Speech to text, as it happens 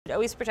should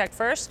always protect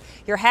first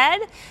your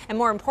head and,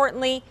 more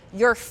importantly,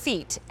 your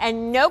feet.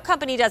 And no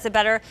company does it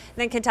better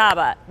than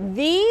Catawba.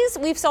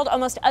 We've sold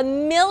almost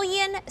 1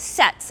 million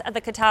sets of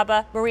the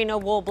Catawba Merino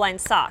wool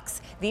blend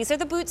socks. These are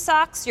the boot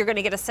socks. You're going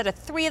to get a set of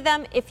 3 of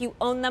them. If you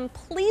own them,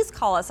 please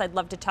call us. I'd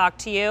love to talk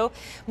to you.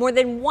 More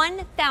than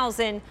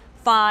 1,000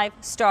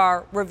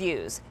 5-star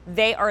reviews.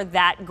 They are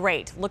that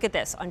great. Look at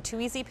this, on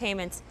 2 easy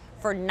payments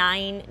for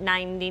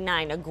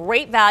 $9.99. A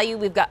great value.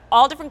 We've got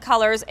all different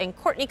colors, and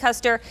Courtney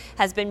Custer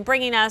has been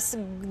bringing us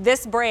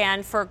this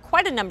brand for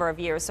quite a number of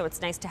years, so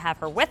it's nice to have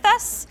her with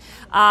us.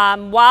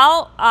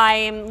 While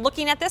I'm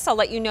looking at this, I'll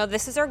let you know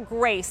this is our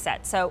gray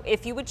set. So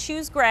if you would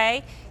choose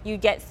gray, you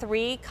get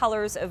 3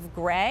 colors of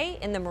gray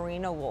in the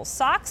merino wool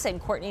socks.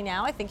 And Courtney,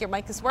 now I think your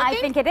mic is working. I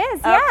think it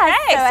is,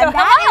 yes. Okay, so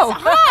hello.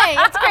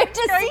 Hi, it's great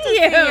to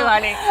see you.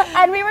 Honey.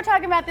 And we were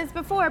talking about this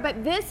before,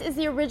 but this is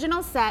the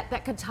original set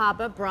that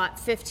Catawba brought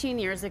 15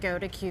 years ago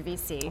to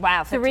QVC.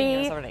 Wow, 15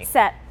 years already. 3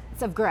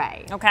 sets of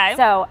gray. Okay.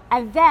 So,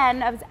 and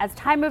then as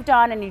time moved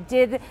on and you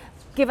did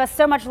give us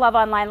so much love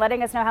online,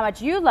 letting us know how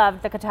much you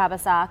loved the Catawba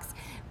socks,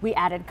 we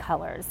added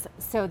colors.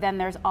 So then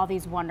there's all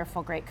these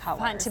wonderful, great colors.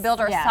 Fun to build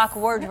our sock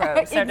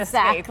wardrobe, so Exactly.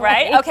 to speak,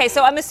 right? Okay,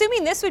 so I'm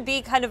assuming this would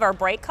be kind of our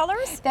bright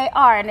colors? They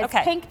are, and it's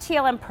Okay. pink,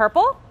 teal, and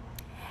purple.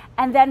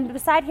 And then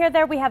beside here,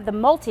 there we have the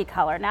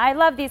multicolor. Now I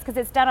love these because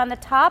it's done on the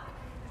top,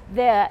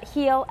 the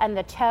heel, and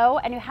the toe,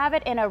 and you have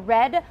it in a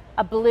red,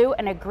 a blue,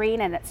 and a green,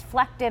 and it's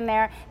flecked in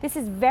there. This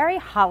is very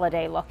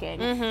holiday looking.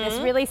 This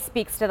really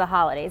speaks to the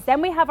holidays.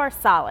 Then we have our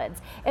solids.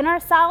 In our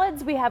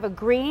solids, we have a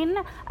green,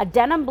 a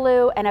denim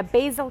blue, and a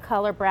basil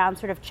color brown,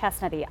 sort of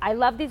chestnutty. I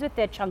love these with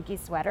the chunky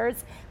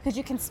sweaters because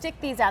you can stick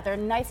these out. They're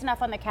nice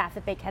enough on the calf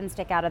that they can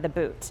stick out of the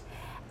boot.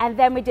 And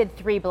then we did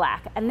 3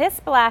 black. And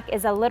this black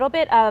is a little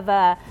bit of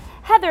a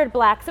heathered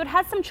black, so it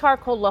has some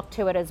charcoal look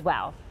to it as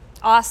well.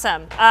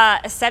 Awesome.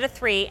 A set of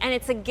 3, and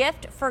it's a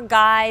gift for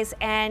guys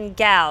and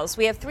gals.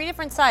 We have 3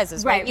 different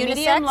sizes, right? Unisex?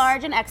 Medium,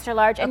 large, and extra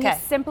large, and Okay.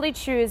 you simply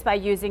choose by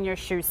using your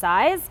shoe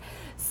size.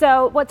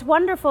 So what's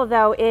wonderful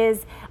though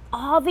is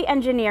all the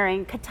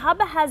engineering.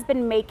 Catawba has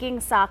been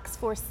making socks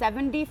for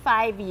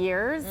 75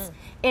 years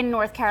in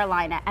North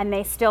Carolina, and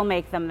they still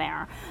make them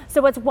there.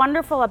 So what's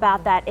wonderful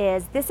about that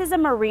is this is a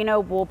merino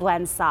wool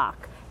blend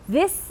sock.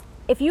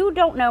 If you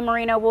don't know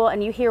merino wool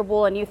and you hear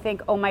wool and you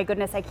think, oh my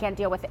goodness, I can't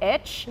deal with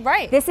itch.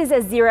 Right. This is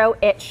a 0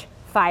 itch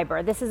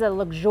fiber. This is a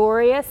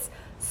luxurious,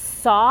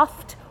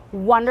 soft,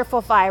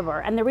 wonderful fiber.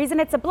 And the reason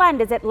it's a blend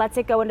is it lets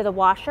it go into the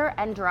washer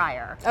and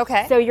dryer.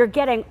 Okay. So you're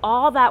getting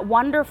all that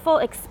wonderful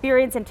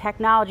experience and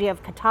technology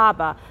of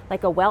Catawba,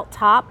 like a welt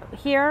top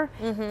here.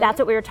 That's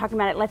what we were talking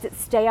about. It lets it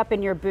stay up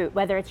in your boot,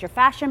 whether it's your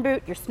fashion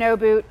boot, your snow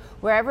boot,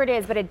 wherever it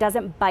is, but it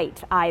doesn't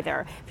bite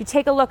either. If you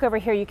take a look over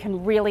here, you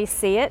can really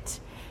see it.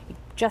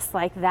 Just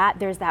like that,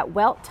 there's that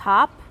welt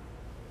top.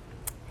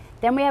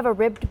 Then we have a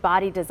ribbed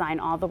body design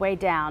all the way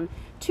down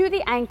to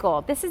the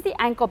ankle. This is the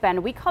ankle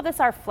bend. We call this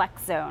our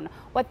flex zone.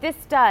 What this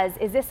does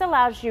is this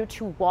allows you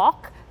to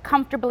walk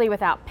comfortably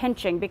without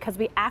pinching because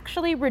we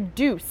actually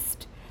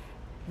reduced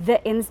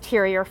the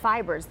interior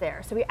fibers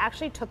there. So we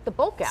actually took the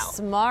bulk out.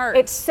 Smart.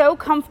 It's so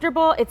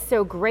comfortable. It's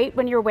so great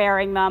when you're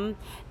wearing them.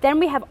 Then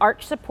we have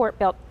arch support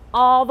built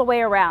all the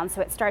way around.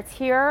 So it starts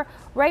here,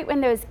 right in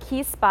those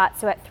key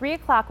spots. So at 3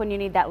 o'clock when you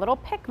need that little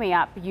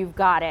pick-me-up, you've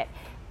got it.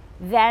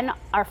 Then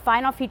our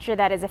final feature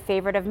that is a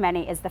favorite of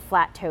many is the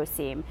flat toe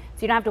seam.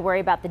 So you don't have to worry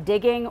about the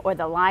digging or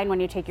the line when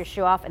you take your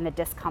shoe off and the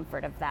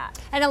discomfort of that.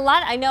 And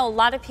I know a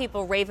lot of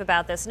people rave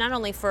about this, not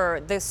only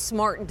for the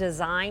smart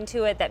design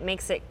to it that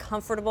makes it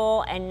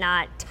comfortable and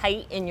not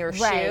tight in your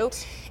shoe,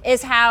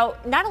 is how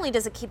not only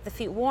does it keep the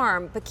feet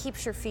warm, but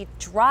keeps your feet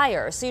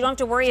drier. So you don't have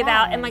to worry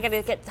about, am I going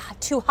to get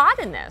too hot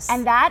in this?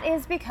 And that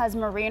is because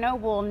merino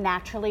wool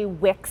naturally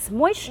wicks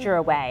moisture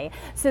away.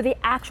 So the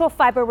actual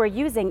fiber we're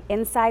using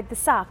inside the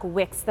sock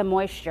wicks the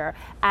moisture.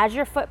 As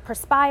your foot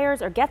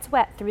perspires or gets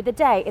wet through the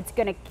day, it's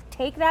going to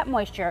take that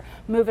moisture,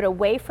 move it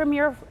away from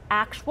your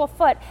actual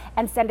foot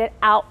and send it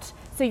out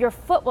so your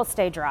foot will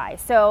stay dry.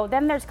 So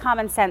then there's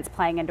common sense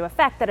playing into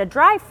effect that a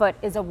dry foot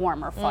is a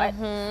warmer foot.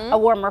 A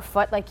warmer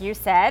foot, like you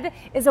said,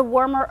 is a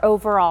warmer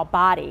overall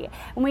body.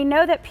 And we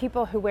know that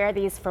people who wear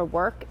these for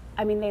work,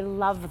 I mean, they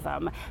love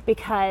them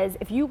because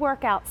if you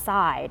work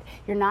outside,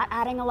 you're not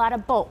adding a lot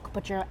of bulk,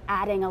 but you're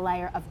adding a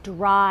layer of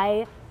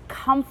dry,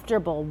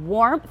 comfortable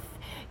warmth.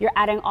 You're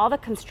adding all the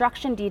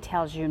construction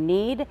details you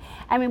need.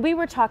 I mean, we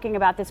were talking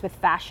about this with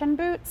fashion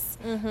boots.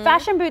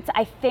 Fashion boots,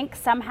 I think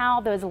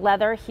somehow those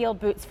leather heel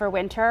boots for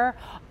winter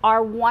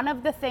are one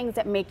of the things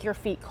that make your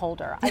feet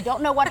colder. I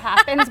don't know what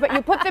happens, but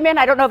you put them in,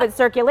 I don't know if it's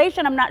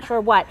circulation, I'm not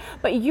sure what,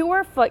 but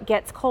your foot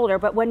gets colder.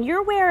 But when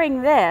you're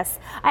wearing this,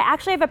 I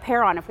actually have a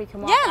pair on if we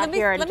can walk out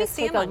here and just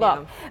take a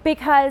look.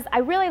 Because I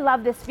really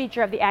love this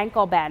feature of the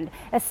ankle bend,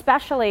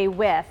 especially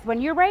with,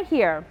 when you're right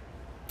here,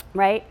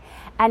 right?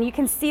 And you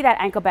can see that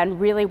ankle bend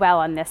really well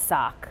on this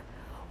sock.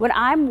 When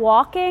I'm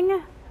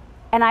walking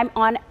and I'm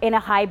in a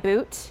high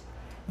boot,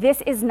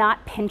 this is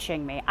not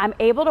pinching me. I'm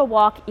able to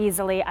walk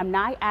easily. I'm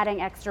not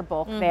adding extra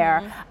bulk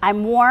there.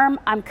 I'm warm,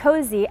 I'm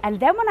cozy. And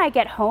then when I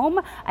get home,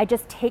 I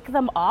just take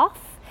them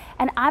off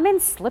and I'm in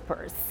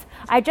slippers.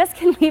 I just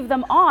can leave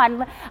them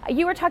on.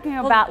 You were talking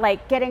about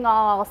like getting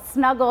all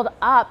snuggled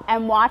up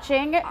and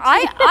watching.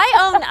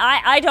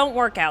 I don't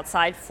work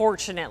outside,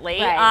 fortunately.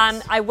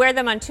 Right. I wear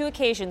them on 2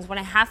 occasions when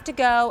I have to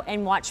go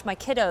and watch my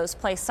kiddos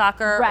play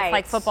soccer, or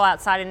like football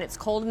outside, and it's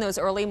cold in those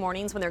early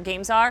mornings when their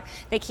games are.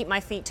 They keep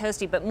my feet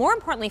toasty. But more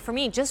importantly for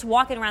me, just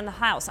walking around the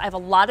house, I have a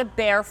lot of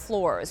bare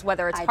floors,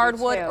 whether it's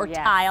hardwood or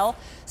tile.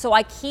 So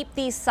I keep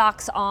these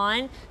socks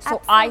on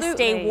so I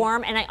stay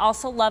warm. And I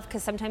also love,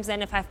 because sometimes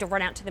then if I have to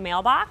run out to the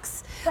mailbox,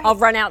 I'll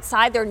run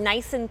outside. They're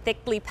nice and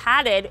thickly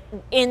padded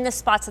in the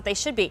spots that they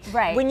should be.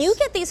 Right. When you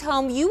get these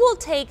home, you will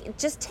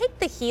just take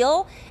the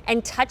heel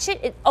and touch it.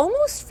 It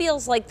almost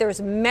feels like there's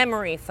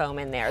memory foam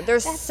in there.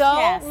 There's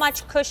so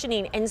much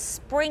cushioning and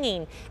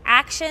springing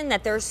action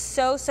that they're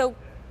so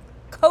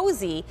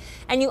cozy,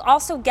 and you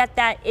also get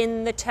that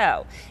in the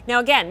toe. Now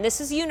again,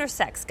 this is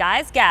unisex,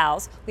 guys,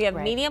 gals. We have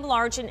medium,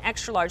 large, and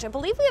extra large. I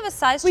believe we have a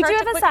size chart. We do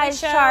have a size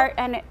chart,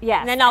 and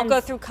and then I'll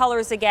go through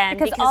colors again,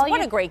 because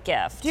what a great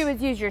gift. Do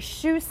is use your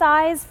shoe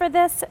size for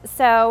this.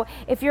 So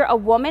if you're a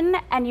woman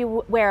and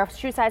you wear a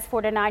shoe size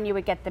 4 to 9, you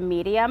would get the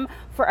medium.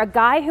 For a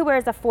guy who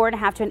wears a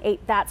 4.5 to an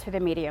 8, that's who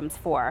the medium's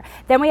for.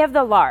 Then we have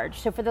the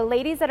large. So for the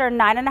ladies that are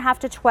 9.5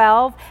 to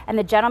 12 and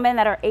the gentlemen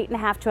that are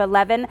 8.5 to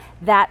 11,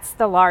 that's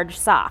the large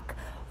sock.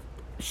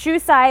 Shoe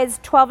size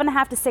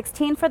 12.5 to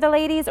 16 for the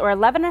ladies, or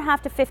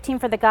 11.5 to 15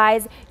 for the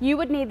guys, you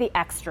would need the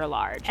extra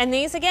large. And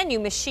these, again, you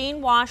machine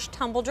wash,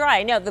 tumble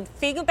dry. Now, the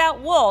thing about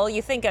wool,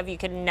 you think of, you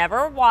can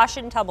never wash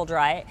and tumble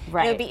dry it.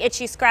 Right. It would be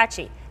itchy,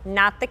 scratchy.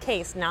 Not the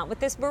case. Not with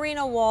this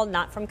merino wool,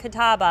 not from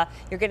Catawba.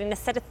 You're getting a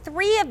set of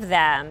 3 of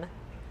them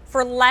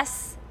for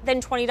less than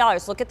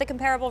 $20. Look at the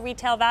comparable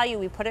retail value.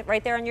 We put it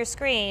right there on your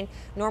screen.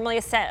 Normally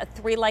a set of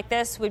 3 like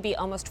this would be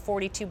almost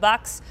 42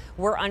 bucks.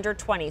 We're under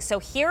 20. So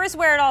here is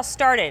where it all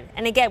started.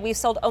 And again, we've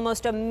sold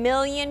almost 1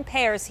 million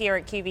pairs here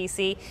at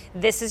QVC.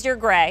 This is your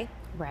gray.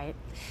 Right.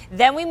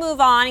 Then we move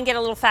on and get a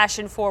little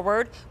fashion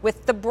forward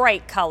with the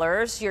bright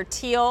colors, your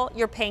teal,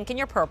 your pink, and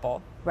your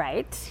purple.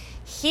 Right.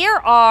 Here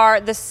are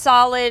the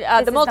solid,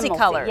 the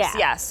multicolors.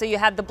 Yes, so you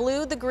have the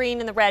blue, the green,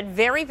 and the red.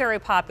 Very, very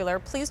popular.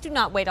 Please do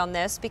not wait on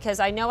this, because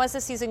I know as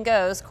the season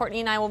goes, Courtney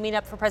and I will meet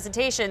up for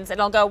presentations,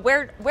 and I'll go,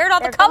 where'd all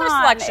the color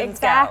selections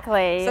go?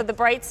 So the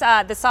brights,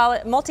 the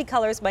solid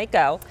multicolors might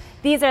go.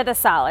 These are the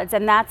solids,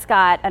 and that's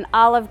got an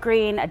olive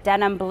green, a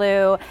denim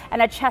blue,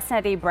 and a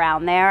chestnutty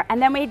brown there. And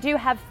then we do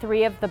have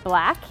 3 of the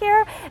black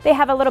here. They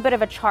have a little bit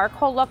of a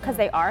charcoal look because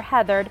they are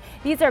heathered.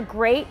 These are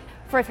great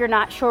for if you're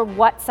not sure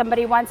what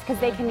somebody wants, because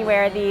they can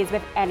wear these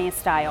with any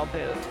style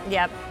boot.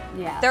 Yep.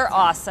 Yeah. They're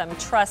awesome,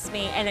 trust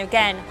me. And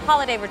again,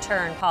 holiday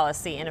return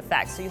policy in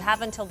effect. So you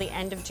have until the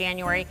end of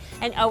January,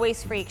 and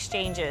always free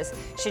exchanges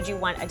should you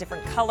want a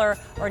different color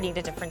or need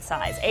a different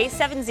size.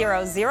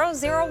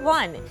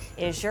 A70001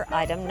 is your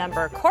item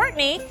number.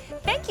 Courtney,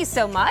 thank you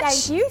so much.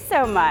 Thank you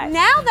so much.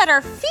 Now that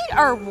our feet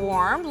are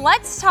warm,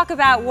 let's talk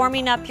about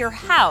warming up your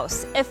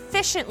house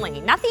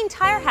efficiently. Not the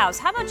entire house.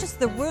 How about just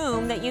the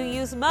room that you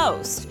use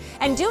most?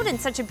 And do it in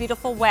such a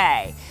beautiful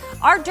way.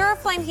 Our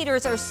Duraflame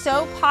heaters are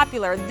so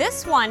popular.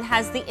 This one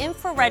has the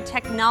infrared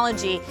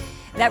technology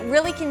that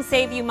really can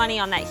save you money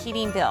on that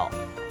heating bill.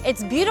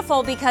 It's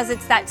beautiful because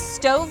it's that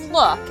stove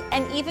look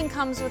and even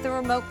comes with a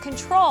remote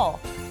control.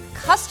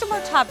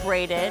 Customer top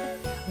rated,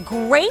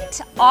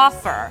 great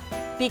offer,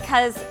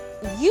 because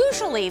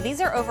usually these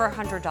are over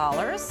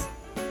 $100.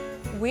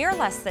 We're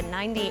less than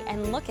 $90,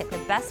 and look at the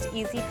best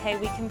easy pay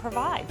we can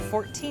provide,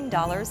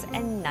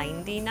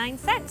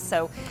 $14.99.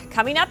 So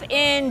coming up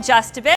in just a bit.